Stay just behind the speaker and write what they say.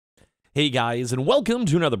Hey guys, and welcome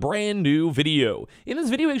to another brand new video. In this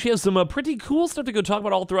video, we actually have some pretty cool stuff to go talk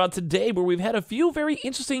about all throughout today, where we've had a few very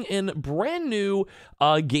interesting and brand new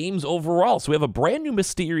games overall. So we have a brand new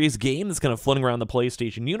mysterious game that's kind of floating around the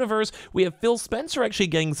PlayStation universe. We have Phil Spencer actually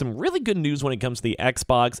getting some really good news when it comes to the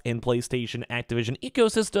Xbox and PlayStation Activision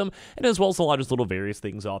ecosystem, and as well as a lot of just little various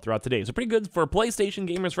things all throughout today. So pretty good for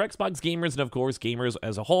PlayStation gamers, for Xbox gamers, and of course gamers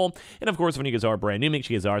as a whole. And of course, when you guys are brand new, make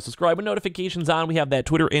sure you guys are subscribed with notifications on. We have that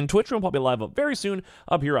Twitter and Twitch room. We'll probably live up very soon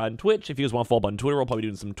up here on Twitch. If you guys want to follow up on Twitter, we'll probably be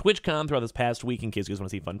doing some TwitchCon throughout this past week in case you guys want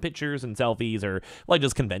to see fun pictures and selfies or like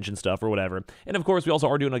just convention stuff or whatever. And of course, we also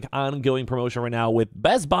are doing like ongoing promotion right now with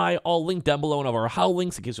Best Buy, all linked down below in our HOW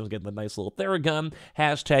links in case you want to get the nice little Theragun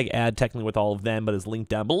hashtag ad technically with all of them, but is linked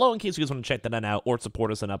down below in case you guys want to check that out or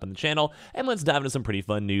support us up in the channel. And let's dive into some pretty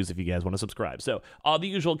fun news if you guys want to subscribe. So the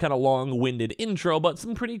usual kind of long-winded intro, but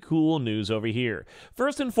some pretty cool news over here.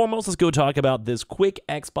 First and foremost, let's go talk about this quick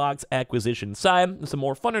Xbox acquisition side, some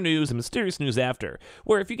more funner news and mysterious news after,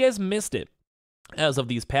 where if you guys missed it, as of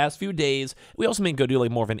these past few days, we also may go do like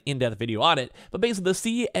more of an in-depth video on it, but basically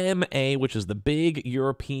the CMA, which is the big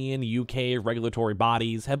European, UK regulatory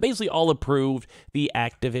bodies, have basically all approved the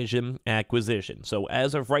Activision acquisition. So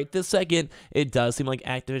as of right this second, it does seem like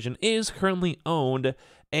Activision is currently owned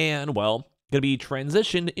and, well, going to be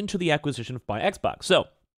transitioned into the acquisition by Xbox. So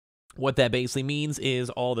what that basically means is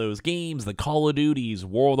all those games, the Call of Duties,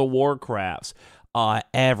 World of Warcrafts,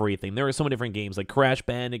 everything. There are so many different games like Crash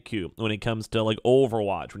Bandicoot, when it comes to like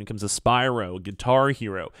Overwatch, when it comes to Spyro, Guitar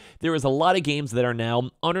Hero. There is a lot of games that are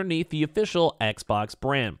now underneath the official Xbox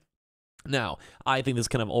brand. Now, I think this is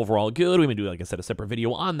kind of overall good. We may do, like I said, a separate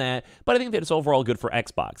video on that, but I think that it's overall good for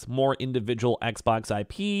Xbox. More individual Xbox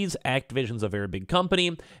IPs. Activision's a very big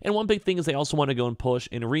company, and one big thing is they also want to go and push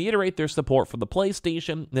and reiterate their support for the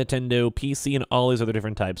PlayStation, Nintendo, PC, and all these other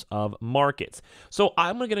different types of markets. So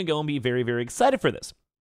I'm going to go and be very, very excited for this.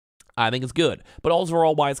 I think it's good, but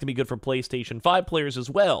overall, why it's going to be good for PlayStation 5 players as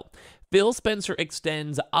well. Phil Spencer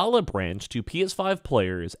extends Olive Branch to PS5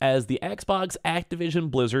 players as the Xbox Activision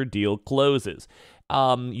Blizzard deal closes.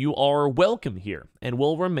 You are welcome here and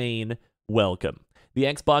will remain welcome. The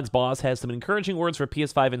Xbox boss has some encouraging words for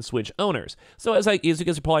PS5 and Switch owners. So as you guys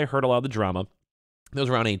have probably heard a lot of the drama, there was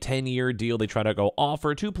around a 10-year deal they try to go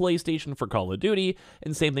offer to PlayStation for Call of Duty,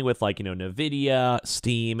 and same thing with, like, Nvidia,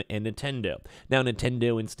 Steam, and Nintendo. Now,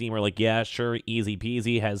 Nintendo and Steam are like, yeah, sure, easy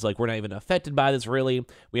peasy, we're not even affected by this, really.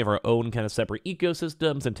 We have our own kind of separate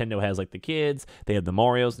ecosystems. Nintendo has, like, the kids, they have the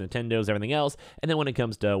Marios, Nintendos, everything else, and then when it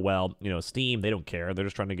comes to, well, Steam, they don't care. They're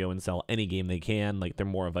just trying to go and sell any game they can. Like, they're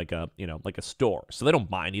more of like a, like a store, so they don't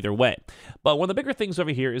mind either way. But one of the bigger things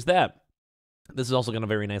over here is that this is also kind of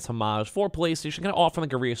a very nice homage for PlayStation, kind of offering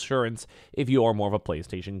like a reassurance if you are more of a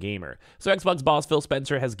PlayStation gamer. So Xbox boss Phil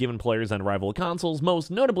Spencer has given players on rival consoles,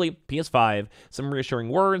 most notably PS5, some reassuring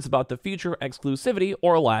words about the future exclusivity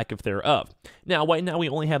or lack of thereof. Now, right now we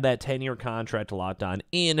only have that 10-year contract locked on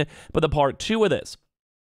in, but the part 2 of this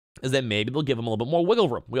is that maybe they'll give him a little bit more wiggle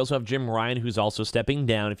room. We also have Jim Ryan, who's also stepping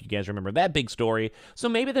down, if you guys remember that big story. So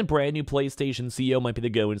maybe the brand new PlayStation CEO might be the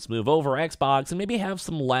go and smooth over Xbox and maybe have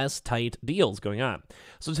some less tight deals going on.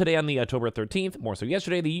 So today on the October 13th, more so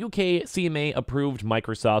yesterday, the UK CMA approved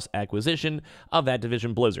Microsoft's acquisition of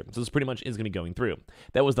Activision Blizzard. So this pretty much is going to be going through.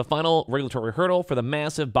 That was the final regulatory hurdle for the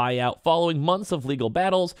massive buyout following months of legal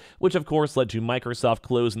battles, which of course led to Microsoft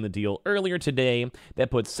closing the deal earlier today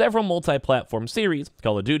that put several multi-platform series,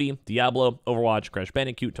 Call of Duty, Diablo, Overwatch, Crash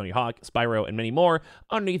Bandicoot, Tony Hawk, Spyro, and many more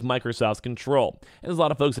underneath Microsoft's control. And there's a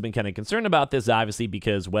lot of folks have been kind of concerned about this, obviously,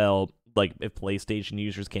 because, well, like if PlayStation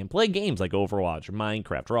users can't play games like Overwatch or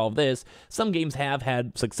Minecraft or all of this, some games have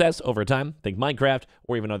had success over time. Think Minecraft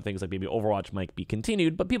or even other things like maybe Overwatch might be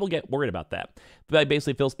continued, but people get worried about that. But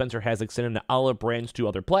basically, Phil Spencer has extended an olive branch to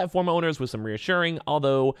other platform owners with some reassuring,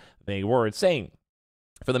 although they were saying,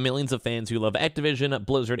 for the millions of fans who love Activision,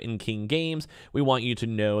 Blizzard, and King Games, we want you to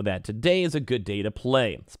know that today is a good day to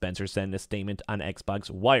play, Spencer said in a statement on Xbox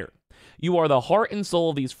Wire. You are the heart and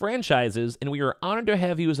soul of these franchises, and we are honored to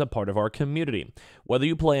have you as a part of our community. Whether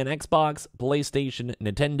you play on Xbox, PlayStation,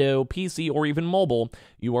 Nintendo, PC, or even mobile,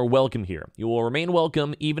 you are welcome here. You will remain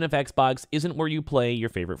welcome even if Xbox isn't where you play your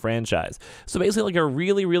favorite franchise. So basically like a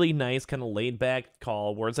really, really nice kind of laid-back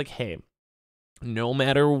call where it's like, hey, no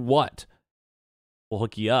matter what, we'll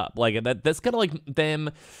hook you up. Like, that's kind of like them.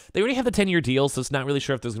 They already have the 10-year deal, so it's not really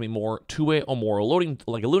sure if there's going to be more to it or more alluding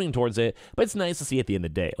towards it, but it's nice to see at the end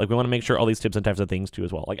of the day. Like, we want to make sure all these tips and types of things, too,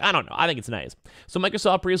 as well. Like, I don't know. I think it's nice. So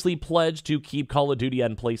Microsoft previously pledged to keep Call of Duty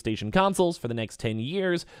on PlayStation consoles for the next 10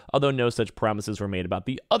 years, although no such promises were made about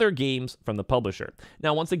the other games from the publisher.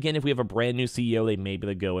 Now, once again, if we have a brand new CEO, they may be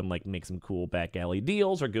able to go and, like, make some cool back alley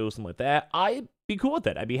deals or go something like that. I'd be cool with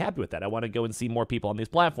that. I'd be happy with that. I want to go and see more people on these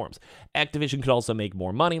platforms. Activision could also make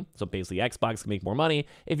more money, so basically Xbox can make more money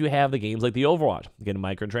if you have the games like the Overwatch, getting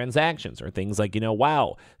microtransactions, or things like,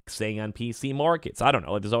 WoW, staying on PC markets. I don't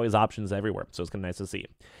know. Like, there's always options everywhere, so it's kind of nice to see.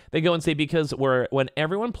 They go and say, because when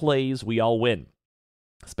everyone plays, we all win.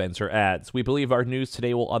 Spencer adds, we believe our news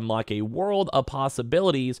today will unlock a world of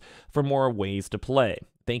possibilities for more ways to play.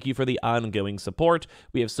 Thank you for the ongoing support.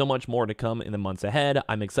 We have so much more to come in the months ahead.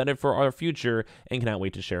 I'm excited for our future and cannot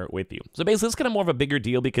wait to share it with you. So basically, it's kind of more of a bigger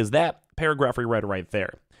deal because that paragraph we read right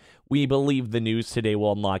there. We believe the news today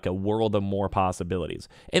will unlock a world of more possibilities.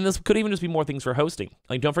 And this could even just be more things for hosting.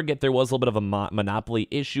 Like, don't forget, there was a little bit of a monopoly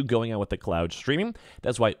issue going on with the cloud streaming.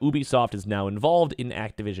 That's why Ubisoft is now involved in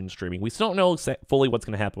Activision streaming. We still don't know fully what's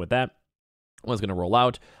going to happen with that, when it's going to roll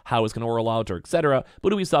out, how it's going to roll out, or etc.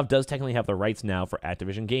 But Ubisoft does technically have the rights now for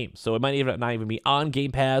Activision games. So it might even not even be on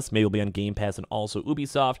Game Pass. Maybe it'll be on Game Pass and also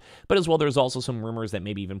Ubisoft. But as well, there's also some rumors that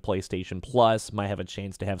maybe even PlayStation Plus might have a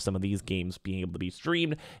chance to have some of these games being able to be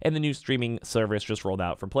streamed, and the new streaming service just rolled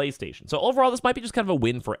out for PlayStation. So overall, this might be just kind of a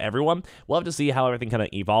win for everyone. We'll have to see how everything kind of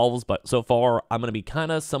evolves. But so far, I'm going to be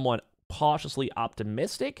kind of somewhat cautiously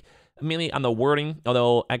optimistic, mainly on the wording,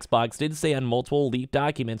 although Xbox did say on multiple leaked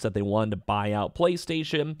documents that they wanted to buy out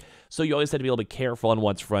PlayStation, so you always have to be a little bit careful on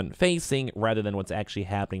what's front-facing rather than what's actually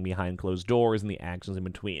happening behind closed doors and the actions in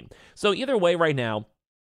between. So either way, right now,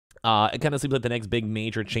 it kind of seems like the next big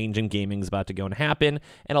major change in gaming is about to go and happen,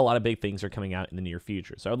 and a lot of big things are coming out in the near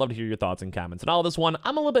future. So I'd love to hear your thoughts and comments on all this one.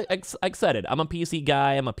 I'm a little bit excited. I'm a PC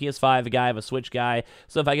guy. I'm a PS5 guy. I'm a Switch guy.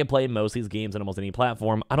 So if I can play most of these games on almost any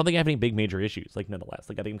platform, I don't think I have any big major issues. Like, nonetheless,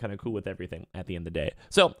 like, I think I'm kind of cool with everything at the end of the day.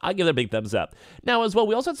 So I give it a big thumbs up. Now, as well,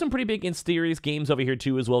 we also had some pretty big mysterious games over here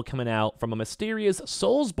too, as well, coming out from a mysterious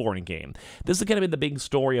Soulsborne game. This is kind of been the big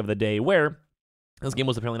story of the day, where this game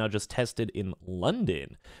was apparently now just tested in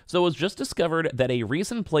London. So it was just discovered that a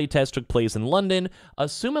recent playtest took place in London,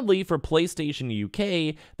 assumedly for PlayStation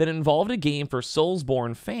UK, that involved a game for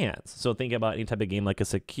Soulsborne fans. So think about any type of game like a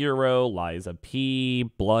Sekiro, Lies of P,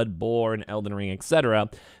 Bloodborne, Elden Ring,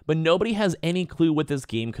 etc. But nobody has any clue what this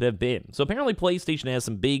game could have been. So apparently PlayStation has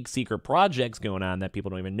some big secret projects going on that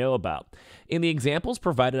people don't even know about. In the examples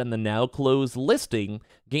provided on the now closed listing,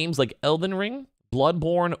 games like Elden Ring,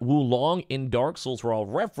 Bloodborne, Wulong, and Dark Souls were all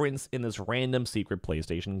referenced in this random secret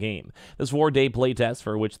PlayStation game. This 4-day playtest,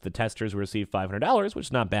 for which the testers received $500, which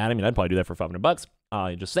is not bad. I mean, I'd probably do that for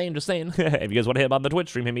 $500. Just saying. If you guys want to hit on the Twitch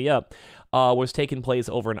stream, hit me up. Was taking place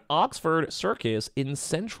over in Oxford Circus in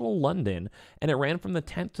central London, and it ran from the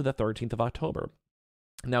 10th to the 13th of October.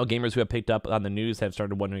 Now, gamers who have picked up on the news have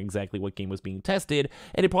started wondering exactly what game was being tested,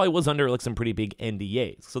 and it probably was under like some pretty big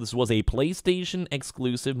NDAs. So this was a PlayStation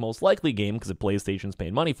exclusive, most likely game, because if PlayStation's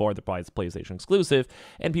paying money for it, they're probably PlayStation exclusive,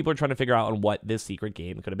 and people are trying to figure out on what this secret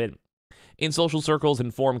game could have been. In social circles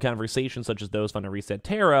and forum conversations such as those found on Reset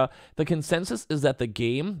Terra, the consensus is that the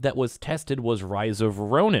game that was tested was Rise of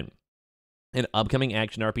Ronin, an upcoming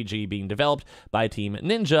action RPG being developed by Team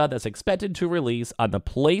Ninja that's expected to release on the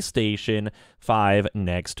PlayStation 5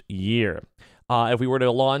 next year. If we were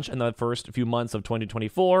to launch in the first few months of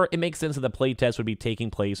 2024, it makes sense that the playtest would be taking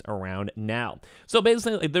place around now. So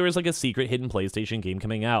basically, there is like a secret hidden PlayStation game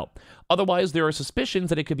coming out. Otherwise, there are suspicions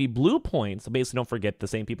that it could be Blue Point. So basically, don't forget the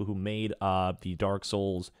same people who made the Dark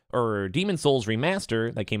Souls or Demon Souls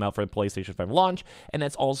remaster that came out for the PlayStation 5 launch, and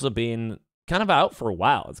that's also been kind of out for a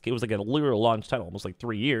while. It was like a literal launch title, almost like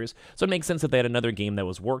 3 years. So it makes sense that they had another game that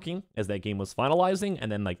was working as that game was finalizing,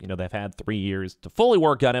 and then, like, they've had 3 years to fully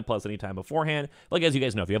work on it, plus any time beforehand. Like, as you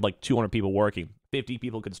guys know, if you have like 200 people working, 50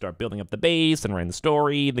 people could start building up the base and writing the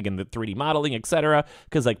story, they get the 3D modeling, etc.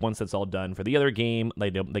 Because like once that's all done for the other game, they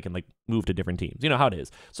can like move to different teams. You know how it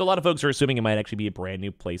is. So a lot of folks are assuming it might actually be a brand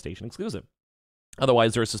new PlayStation exclusive.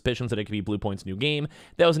 Otherwise, there are suspicions that it could be Bluepoint's new game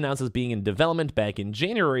that was announced as being in development back in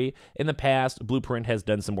January. In the past, Blueprint has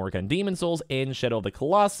done some work on Demon Souls and Shadow of the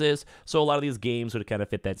Colossus, so a lot of these games would kind of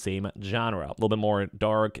fit that same genre. A little bit more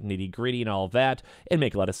dark, nitty-gritty, and all of that, and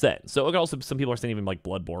make a lot of sense. So also, some people are saying even like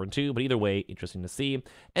Bloodborne too, but either way, interesting to see.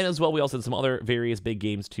 And as well, we also had some other various big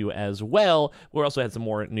games too as well. We also had some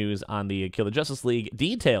more news on the Kill the Justice League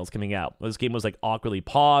details coming out. This game was like awkwardly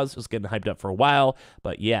paused, it was getting hyped up for a while,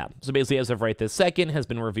 but yeah. So basically, as of right this 2nd has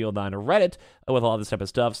been revealed on Reddit with all this type of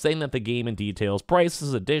stuff, saying that the game in details,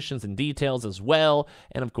 prices, additions, and details as well.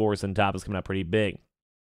 And of course, on top is coming out pretty big.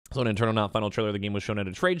 So an internal, not final trailer of the game was shown at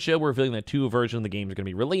a trade show, revealing that 2 versions of the game are going to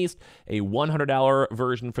be released. A $100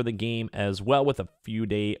 version for the game as well, with a few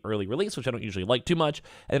day early release, which I don't usually like too much.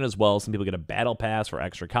 And then as well, some people get a battle pass for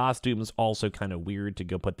extra costumes. Also kind of weird to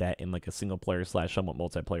go put that in like a single player / somewhat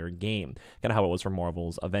multiplayer game. Kind of how it was for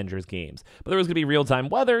Marvel's Avengers games. But there was going to be real-time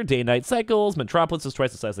weather, day-night cycles. Metropolis is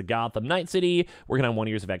twice the size of Gotham Night City. Working on 1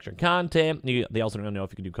 year of extra content. They also don't know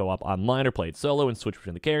if you can do co-op online or play it solo and switch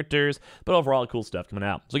between the characters. But overall, cool stuff coming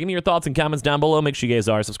out. So give me your thoughts and comments down below. Make sure you guys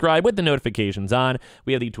are subscribed with the notifications on.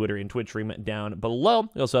 We have the Twitter and Twitch stream down below.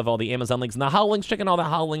 We also have all the Amazon links and the HOL links. Check in all the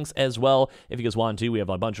HOL links as well if you guys want to. We have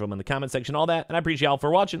a bunch of them in the comment section, all that. And I appreciate y'all for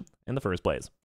watching in the first place.